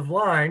offensive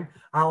line,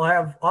 I'll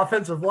have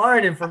offensive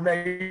line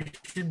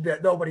information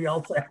that nobody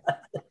else has.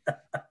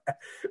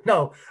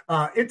 No,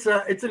 it's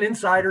an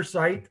insider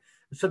site,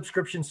 a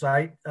subscription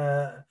site.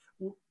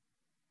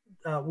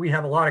 We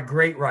have a lot of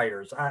great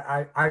writers.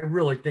 I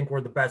really think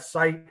we're the best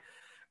site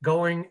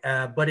going,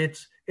 but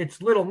it's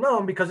little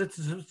known because it's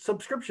a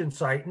subscription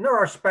site, and there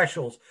are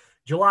specials.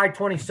 July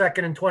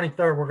 22nd and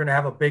 23rd, we're going to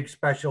have a big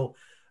special.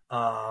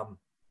 I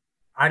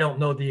don't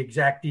know the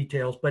exact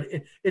details, but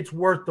it's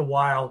worth the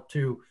while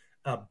to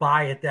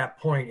buy at that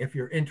point if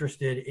you're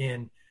interested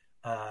in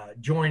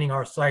joining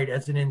our site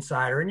as an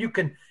insider. And you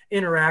can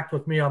interact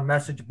with me on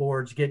message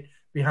boards, get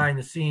behind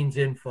the scenes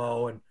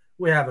info, and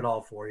we have it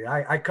all for you.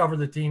 I cover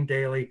the team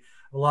daily,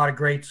 a lot of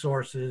great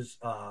sources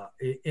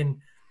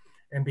in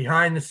and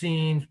behind the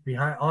scenes,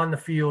 on the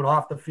field,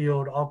 off the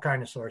field, all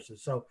kind of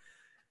sources. So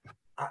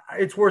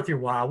it's worth your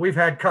while. We've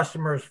had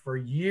customers for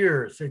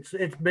years.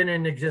 It's been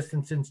in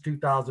existence since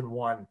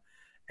 2001,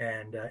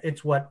 and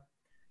it's what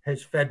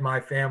has fed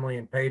my family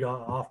and paid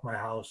off my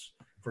house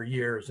for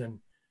years. And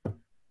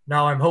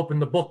now I'm hoping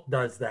the book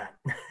does that.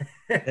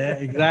 Yeah,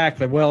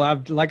 exactly.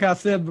 Well, like I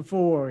said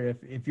before,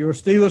 if you're a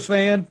Steelers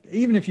fan,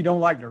 even if you don't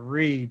like to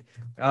read,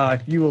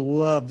 you will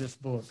love this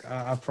book.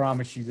 I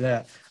promise you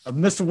that.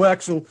 Mr.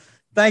 Wexell,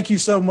 thank you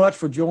so much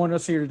for joining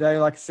us here today.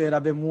 Like I said,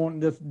 I've been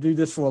wanting to do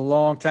this for a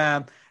long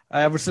time,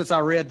 ever since I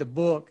read the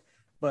book.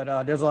 But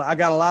I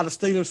got a lot of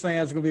Steelers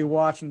fans going to be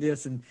watching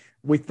this, and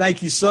we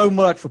thank you so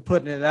much for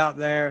putting it out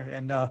there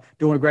and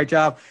doing a great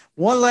job.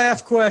 One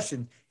last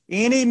question.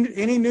 Any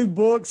new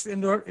books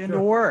in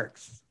the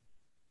works?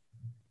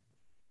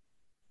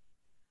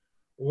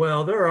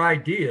 Well, there are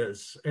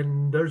ideas,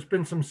 and there's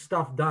been some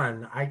stuff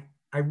done. I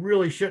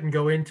really shouldn't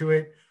go into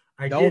it.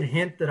 I did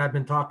hint that I've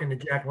been talking to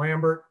Jack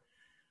Lambert.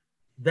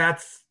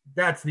 That's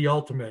the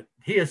ultimate.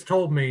 He has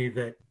told me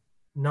that,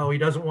 no, he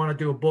doesn't want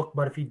to do a book,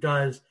 but if he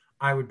does,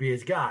 I would be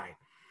his guy.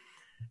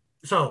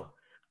 So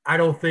I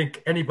don't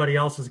think anybody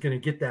else is going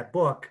to get that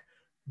book.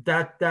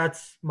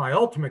 That's my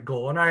ultimate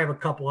goal. And I have a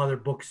couple other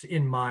books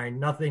in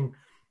mind, nothing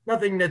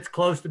that's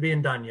close to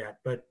being done yet,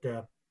 but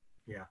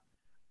yeah.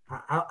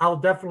 I'll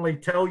definitely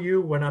tell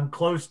you when I'm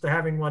close to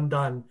having one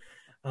done,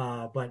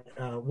 but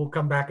we'll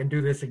come back and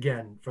do this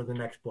again for the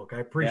next book.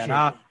 I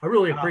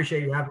really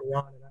appreciate you having me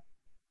on.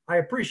 I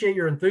appreciate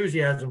your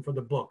enthusiasm for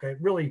the book. It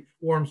really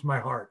warms my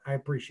heart. I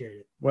appreciate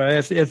it. Well,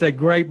 it's a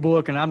great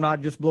book, and I'm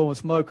not just blowing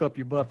smoke up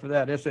your butt for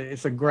that.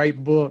 It's a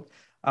great book.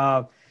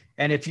 And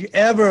And if you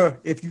ever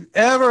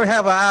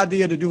have an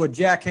idea to do a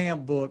Jack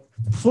Ham book,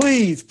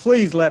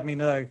 please let me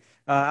know.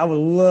 I would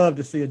love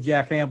to see a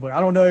Jack Ham book. I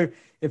don't know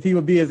if he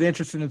would be as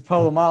interested in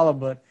Polamalu,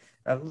 but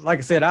like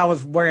I said, I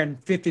was wearing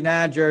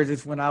 59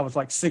 jerseys when I was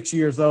like 6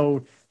 years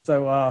old.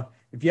 So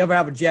if you ever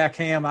have a Jack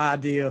Ham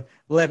idea,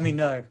 let me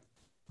know.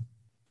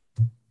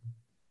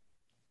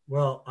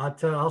 Well,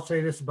 I'll say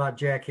this about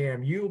Jack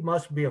Ham. You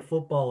must be a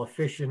football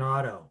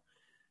aficionado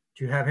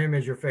to have him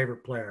as your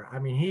favorite player. I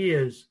mean, he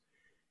is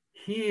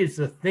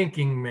the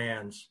thinking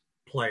man's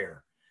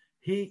player.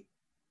 He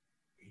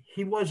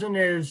wasn't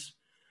as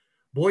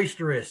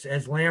boisterous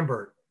as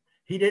Lambert.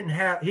 He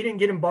didn't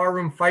get in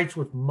barroom fights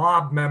with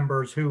mob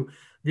members who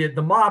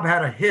the mob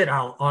had a hit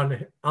out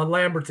on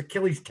Lambert's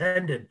Achilles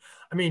tendon.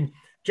 I mean,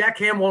 Jack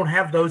Ham won't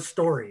have those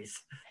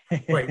stories.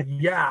 But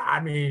yeah,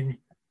 I mean,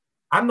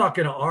 I'm not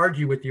going to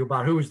argue with you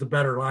about who was the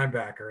better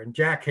linebacker. And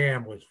Jack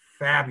Ham was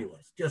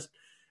fabulous, just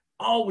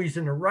always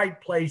in the right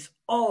place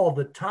all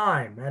the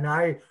time. And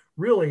I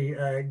really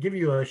give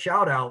you a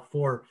shout out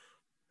for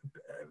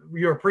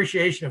your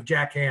appreciation of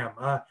Jack Ham.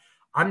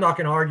 I'm not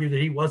going to argue that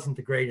he wasn't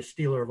the greatest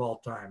Steeler of all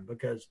time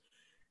because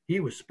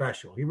he was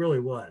special. He really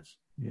was.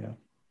 Yeah.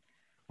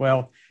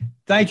 Well,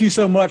 thank you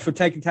so much for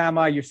taking time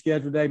out of your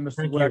schedule today,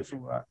 Mr.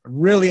 Wexell. I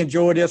really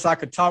enjoyed this. I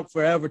could talk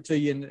forever to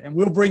you, and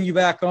we'll bring you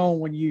back on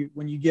when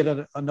you get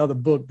another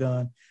book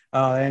done.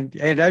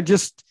 And I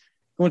just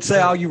want to say,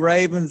 all you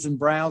Ravens and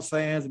Browns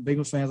fans and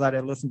Bengals fans out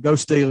there, listen, go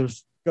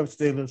Steelers, go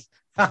Steelers.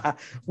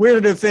 We're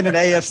the defending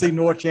AFC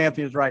North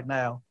champions right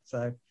now.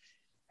 So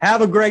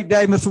have a great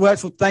day, Mr.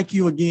 Wexell. Thank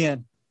you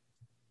again.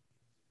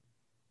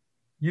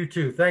 You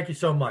too. Thank you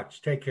so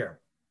much. Take care.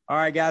 All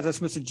right, guys, that's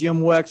Mr.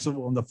 Jim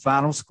Wexell on the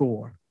final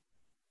score.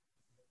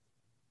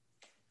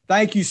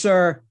 Thank you,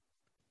 sir.